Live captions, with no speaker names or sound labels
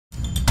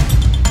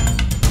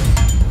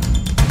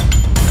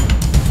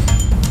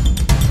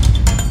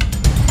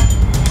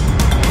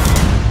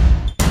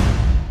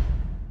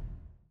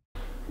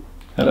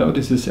Hello,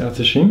 this is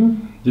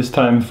RCSchim, this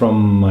time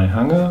from my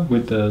hangar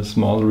with a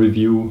small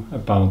review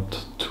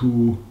about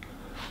 2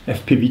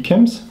 FPV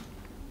cams.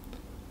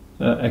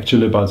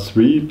 Actually about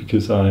 3,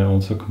 because I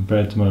also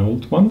compared to my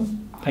old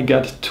one. I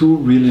got 2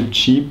 really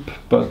cheap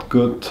but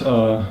good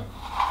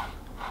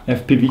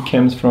FPV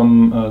cams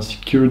from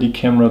Security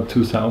Camera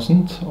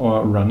 2000,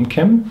 or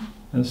Runcam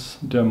as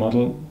their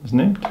model is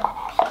named.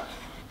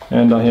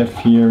 And I have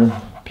here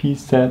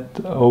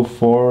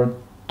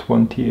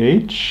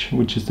PZ0420H,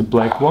 which is the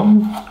black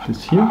one,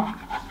 this here,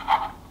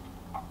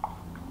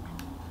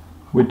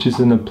 which is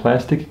in a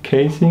plastic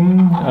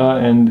casing,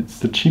 and it's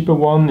the cheaper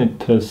one.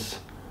 It has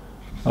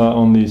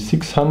only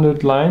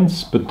 600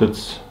 lines, but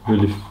that's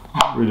really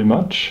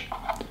much.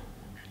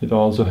 It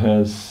also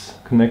has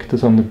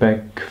connectors on the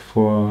back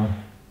for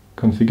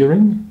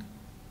configuring.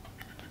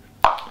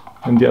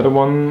 And the other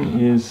one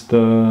is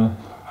the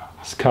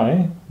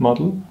Sky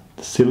model,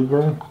 the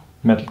silver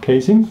metal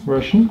casing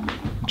version,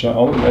 which I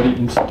already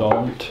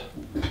installed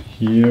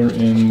here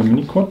in the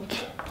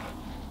MiniQuad.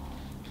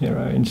 Here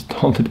I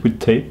installed it with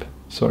tape,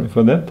 sorry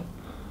for that.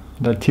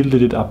 And I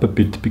tilted it up a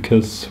bit,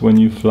 because when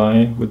you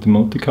fly with the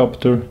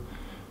multicopter,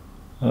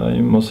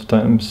 most of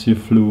the times you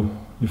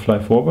fly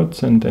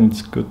forwards, and then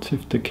it's good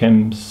if the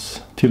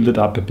cam's tilted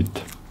up a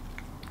bit.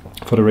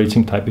 For the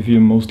racing type, if you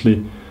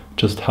mostly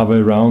just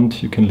hover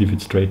around, you can leave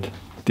it straight.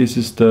 This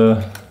is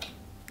the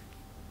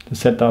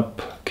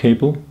setup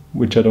cable,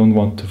 which I don't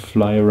want to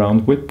fly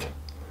around with.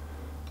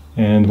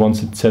 And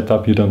once it's set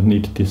up, you don't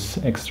need this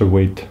extra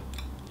weight.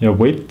 Yeah,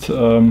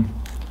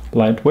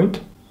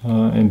 lightweight,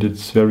 and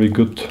it's very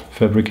good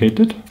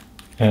fabricated,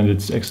 and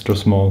it's extra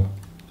small.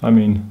 I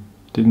mean,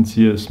 didn't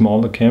see a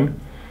smaller cam.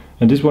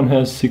 And this one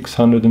has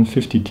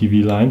 650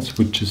 TV lines,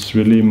 which is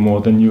really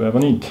more than you ever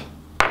need.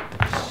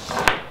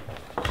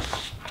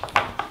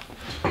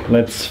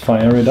 Let's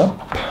fire it up,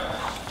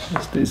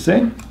 as they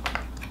say.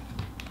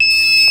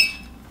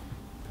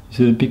 You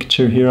see the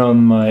picture here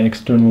on my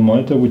external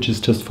monitor, which is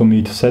just for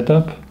me to set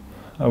up.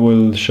 I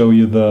will show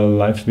you the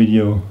live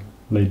video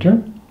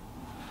later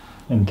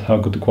and how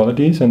good the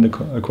quality is and the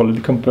quality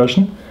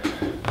conversion.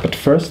 But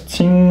first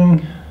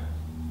thing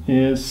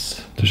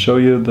is to show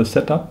you the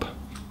setup.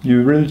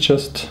 You really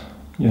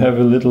you have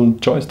a little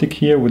joystick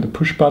here with a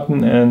push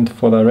button, and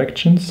for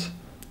directions,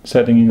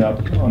 setting it up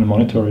on a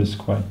monitor is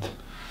quite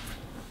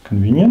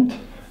convenient.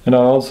 And I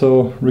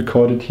also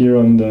recorded here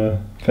on the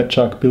Fat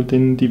Shark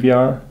built-in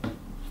DVR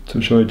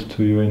to show it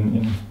to you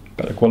in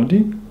better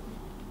quality.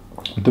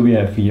 What do we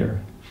have here?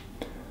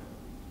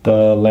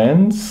 The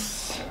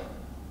lens.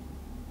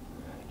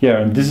 Yeah,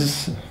 and this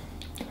is,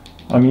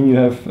 I mean, you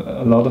have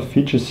a lot of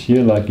features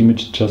here, like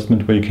image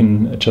adjustment, where you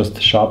can adjust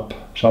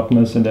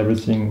sharpness and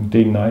everything,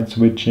 day-night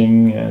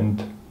switching,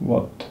 and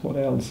what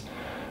else.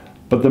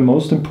 But the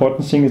most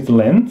important thing is the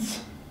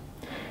lens,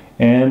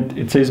 and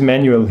it says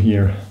manual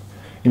here.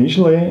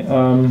 Initially,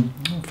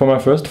 for my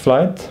first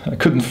flight, I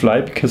couldn't fly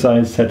because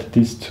I set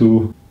this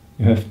to,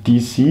 you have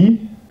DC.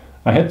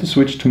 I had to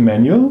switch to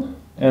manual,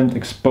 and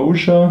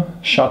exposure,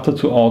 shutter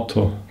to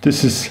auto.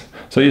 This is,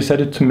 so you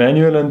set it to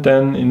manual, and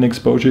then in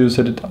exposure you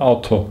set it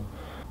auto.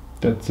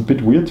 That's a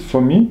bit weird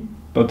for me,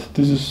 but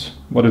this is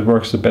what it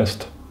works the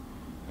best.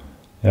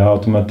 Yeah,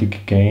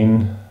 automatic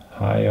gain,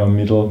 high or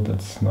middle,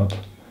 that's not.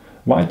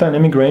 Wide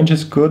dynamic range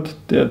is good.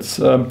 That's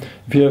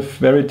if you have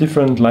very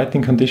different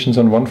lighting conditions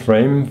on one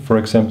frame. For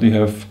example, you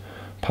have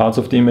parts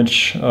of the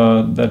image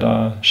that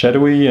are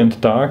shadowy and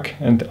dark,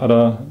 and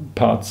other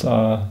parts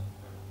are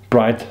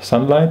bright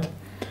sunlight.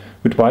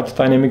 With wide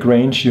dynamic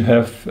range, you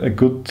have a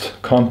good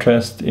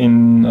contrast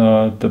in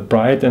the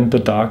bright and the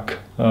dark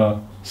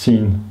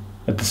scene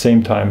at the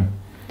same time.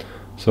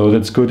 So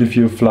that's good if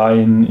you fly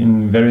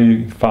in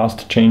very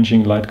fast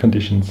changing light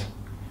conditions.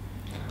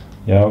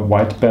 Yeah,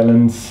 white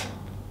balance,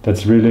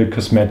 that's really a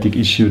cosmetic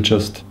issue.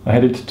 I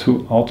had it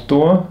to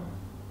outdoor,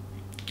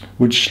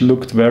 which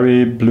looked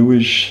very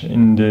bluish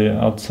in the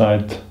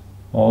outside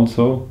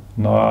also.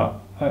 Now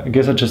I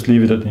guess I just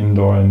leave it at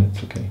indoor and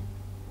it's okay.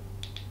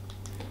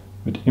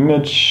 With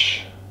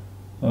image,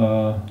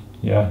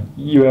 yeah,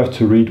 you have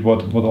to read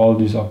what all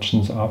these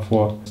options are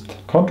for.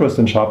 Contrast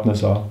and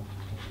sharpness are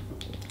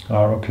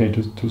okay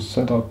to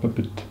set up a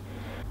bit.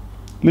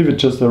 Leave it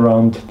just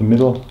around the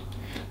middle.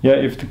 Yeah,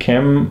 if the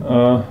cam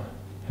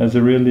has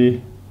a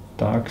really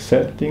dark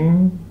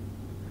setting,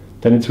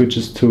 then it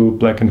switches to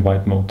black and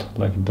white mode,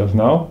 like it does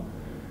now.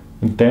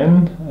 And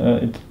then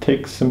it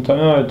takes some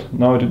time.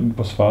 Now it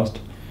was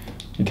fast.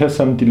 It has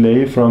some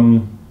delay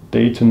from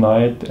day to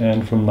night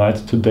and from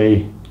night to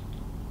day.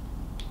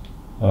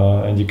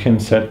 And you can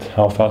set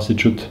how fast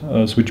it should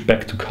switch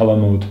back to color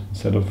mode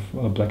instead of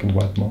black and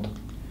white mode.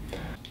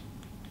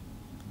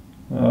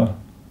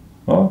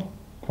 Well,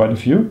 quite a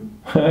few.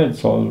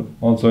 It's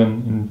also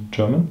in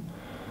German,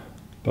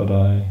 but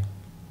I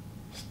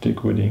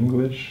stick with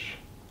English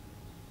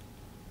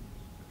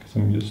because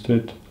I'm used to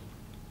it.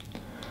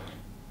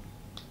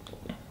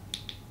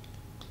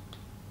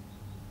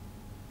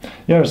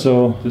 Yeah,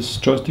 so this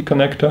joystick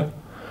connector,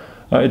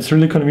 it's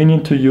really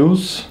convenient to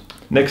use.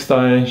 Next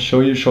I show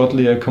you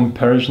shortly a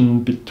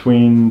comparison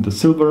between the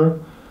silver,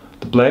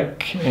 the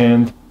black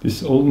and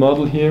this old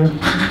model here.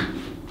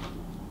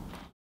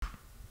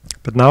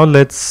 But now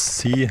let's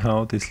see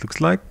how this looks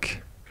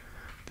like.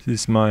 This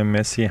is my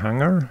messy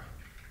hangar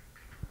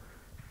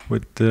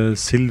with the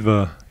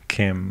silver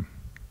cam.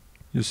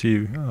 You see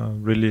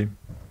really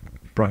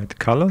bright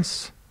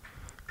colors,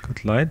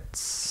 good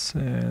lights,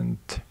 and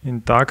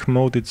in dark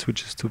mode it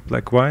switches to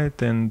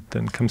black-white and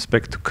then comes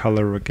back to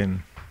color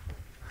again.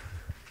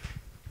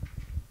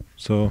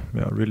 So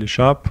yeah, really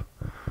sharp.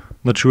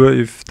 Not sure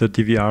if the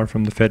DVR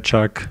from the Fat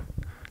Shark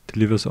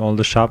delivers all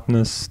the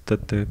sharpness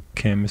that the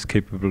cam is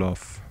capable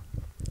of.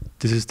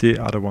 This is the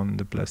other one,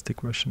 the plastic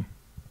version.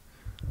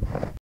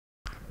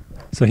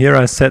 So here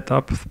I set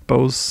up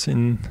both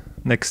in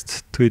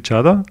next to each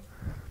other.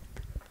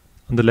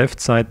 On the left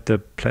side the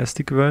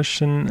plastic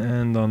version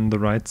and on the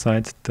right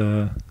side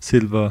the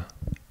silver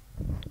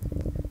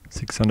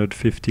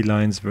 650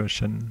 lines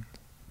version.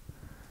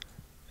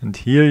 And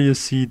here you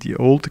see the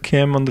old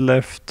cam on the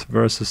left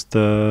versus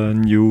the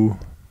new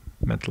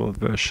metal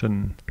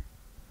version.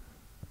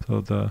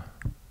 So the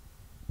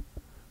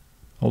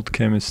old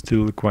cam is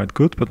still quite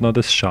good, but not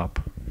as sharp.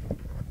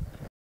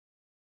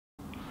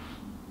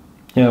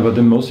 Yeah, but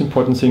the most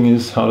important thing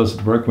is how does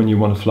it work when you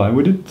want to fly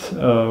with it.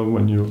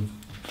 When you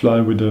fly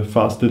with a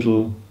fast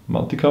little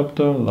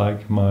multicopter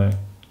like my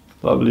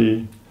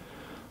lovely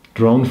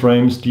Drone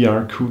Frames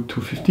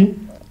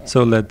DR250.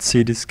 So let's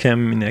see this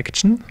cam in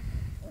action.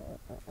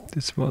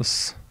 This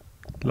was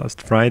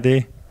last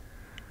Friday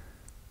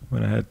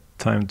when I had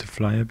time to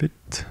fly a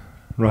bit,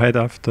 right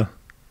after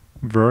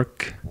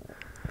work.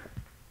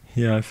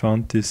 Here I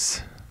found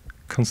this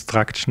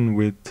construction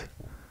with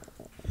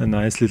a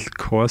nice little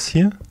course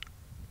here.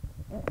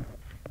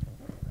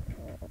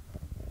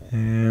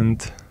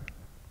 And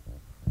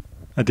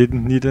I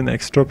didn't need an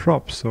extra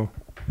prop, so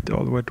it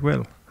all went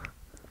well.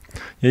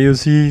 Here you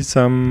see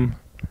some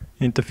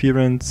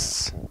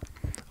interference,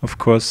 of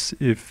course,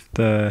 if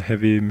the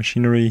heavy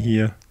machinery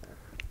here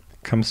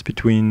comes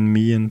between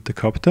me and the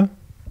copter,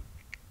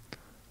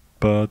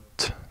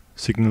 but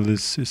signal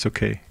is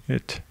okay.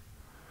 It's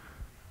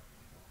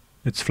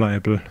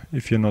flyable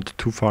if you're not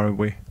too far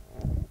away.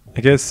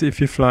 I guess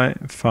if you fly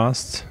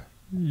fast,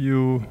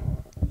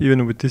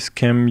 even with this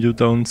cam you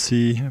don't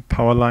see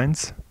power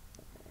lines.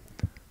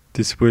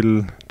 This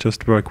will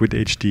just work with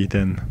HD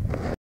then.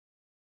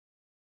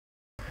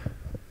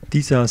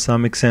 These are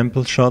some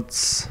example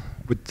shots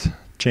with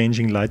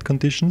changing light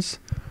conditions,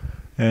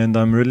 and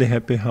I'm really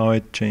happy how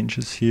it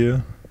changes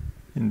here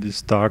in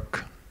this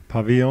dark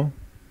pavilion.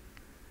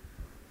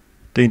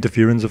 The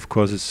interference of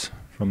course is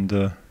from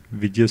the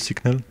video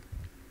signal,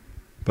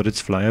 but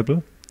it's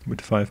flyable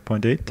with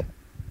 5.8.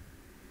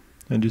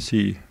 And you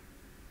see,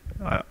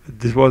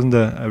 this wasn't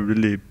a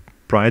really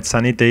bright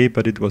sunny day,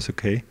 but it was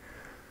okay.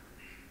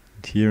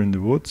 And here in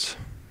the woods,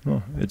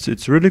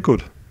 it's really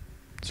good.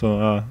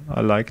 So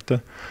I like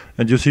the,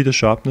 and you see the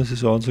sharpness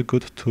is also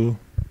good to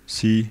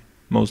see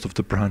most of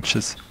the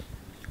branches.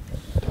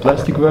 The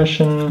plastic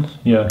version,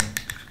 yeah,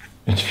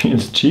 it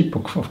feels cheap.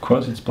 Of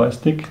course, it's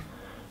plastic.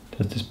 It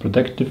has this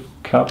protective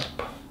cap,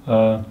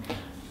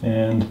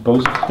 and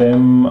both of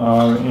them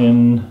are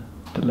in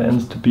the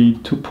lens to be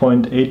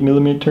 2.8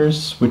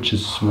 millimeters, which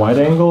is wide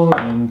angle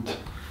and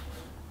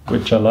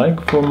which I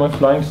like for my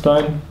flying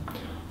style.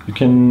 You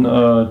can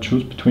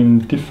choose between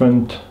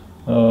different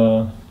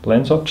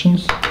lens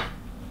options,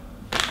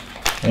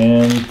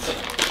 and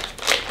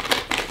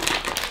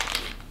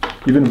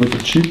even with the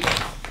cheap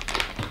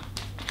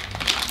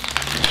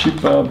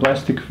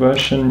plastic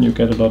version you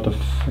get a lot of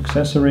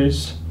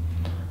accessories.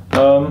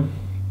 The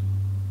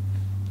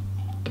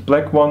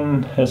black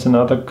one has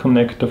another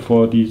connector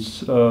for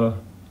these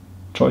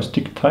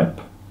joystick type,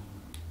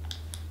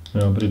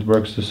 but it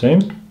works the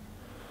same.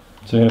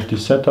 So you have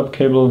this setup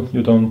cable,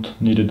 you don't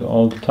need it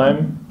all the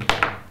time.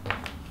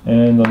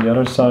 And on the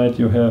other side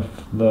you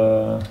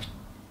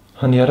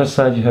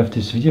have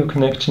this video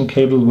connection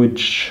cable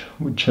which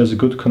has a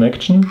good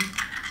connection.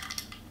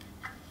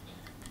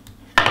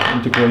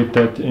 Integrate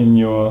that in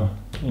your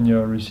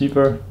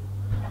receiver,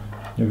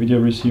 your video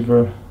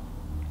receiver.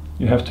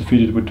 You have to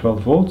feed it with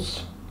 12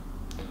 volts.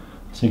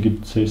 I think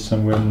it says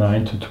somewhere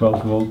 9 to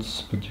 12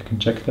 volts, but you can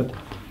check that.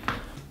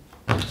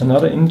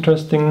 Another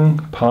interesting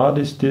part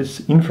is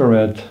this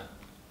infrared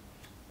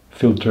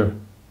filter.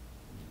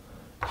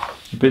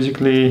 You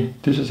basically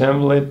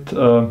disassemble it,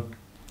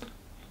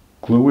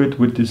 glue it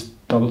with this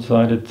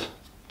double-sided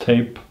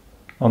tape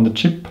on the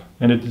chip,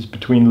 and it is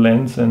between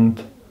lens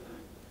and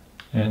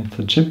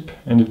the chip,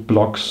 and it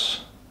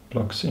blocks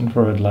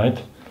infrared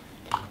light.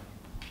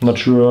 Not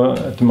sure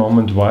at the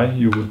moment why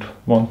you would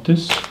want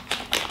this.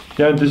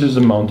 Yeah, this is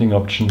a mounting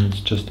option. It's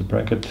just a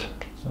bracket,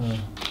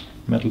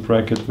 metal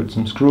bracket with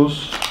some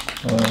screws.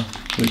 So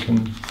you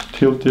can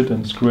tilt it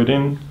and screw it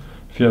in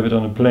if you have it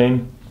on a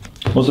plane.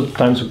 Most of the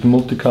times with the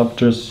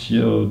multicopters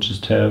you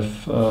just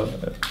have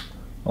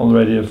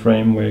already a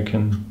frame where you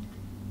can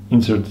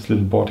insert these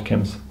little board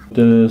cams.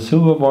 The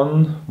silver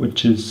one,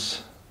 which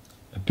is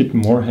a bit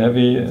more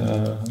heavy,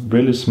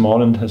 really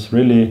small, and has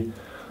really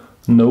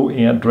no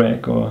air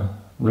drag or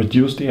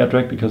reduced air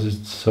drag because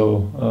it's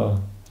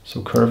so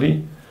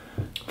curvy.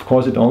 Of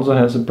course, it also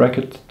has a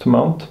bracket to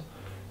mount.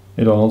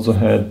 It also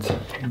had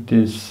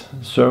these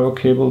servo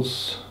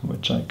cables,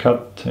 which I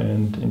cut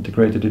and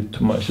integrated it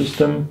to my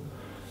system.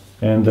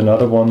 And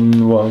another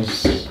one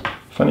was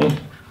funny.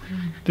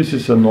 This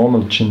is a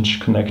normal cinch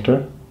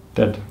connector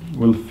that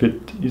will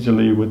fit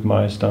easily with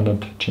my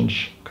standard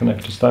cinch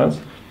connector styles.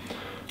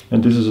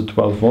 And this is a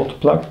 12-volt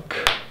plug,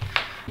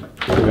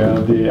 where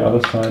the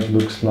other side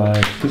looks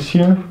like this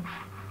here.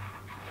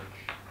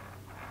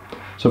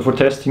 So for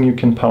testing, you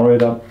can power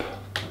it up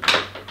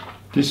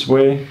this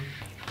way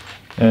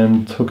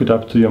and hook it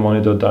up to your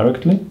monitor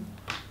directly.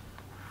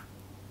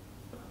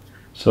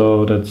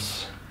 So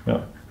that's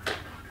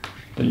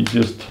the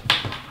easiest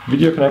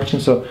video connection.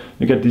 So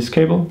you get this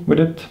cable with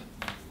it,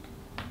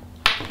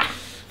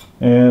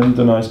 and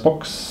a nice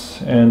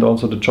box, and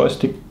also the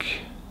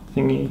joystick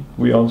thingy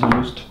we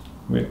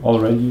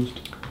already used.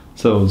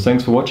 So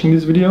thanks for watching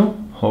this video.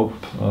 Hope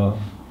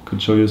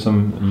could show you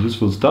some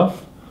useful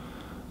stuff.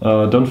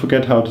 Don't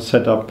forget how to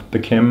set up the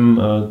cam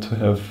to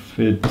have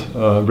it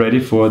ready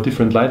for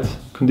different light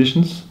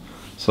conditions.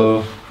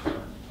 So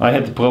I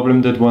had the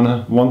problem that when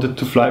I wanted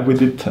to fly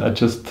with it, I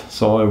just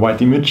saw a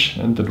white image,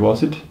 and that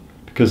was it,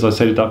 because I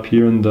set it up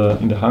here in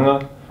the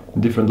hangar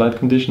in different light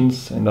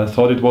conditions, and I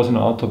thought it was an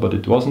auto, but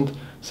it wasn't.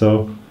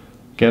 So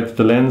get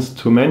the lens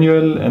to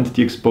manual and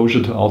the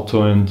exposure to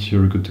auto, and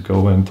you're good to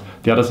go. And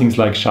the other things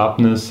like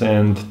sharpness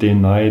and day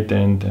and night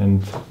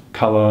and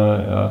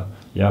color,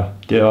 yeah,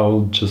 they are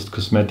all just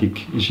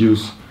cosmetic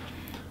issues.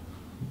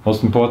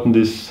 Most important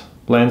is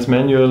lens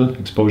manual,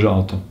 exposure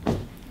auto.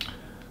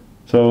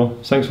 So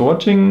thanks for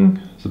watching.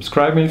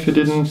 Subscribe me if you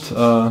didn't.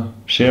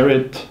 Share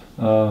it,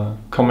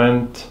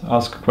 comment,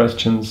 ask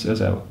questions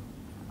as ever.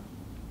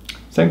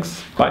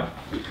 Thanks, bye.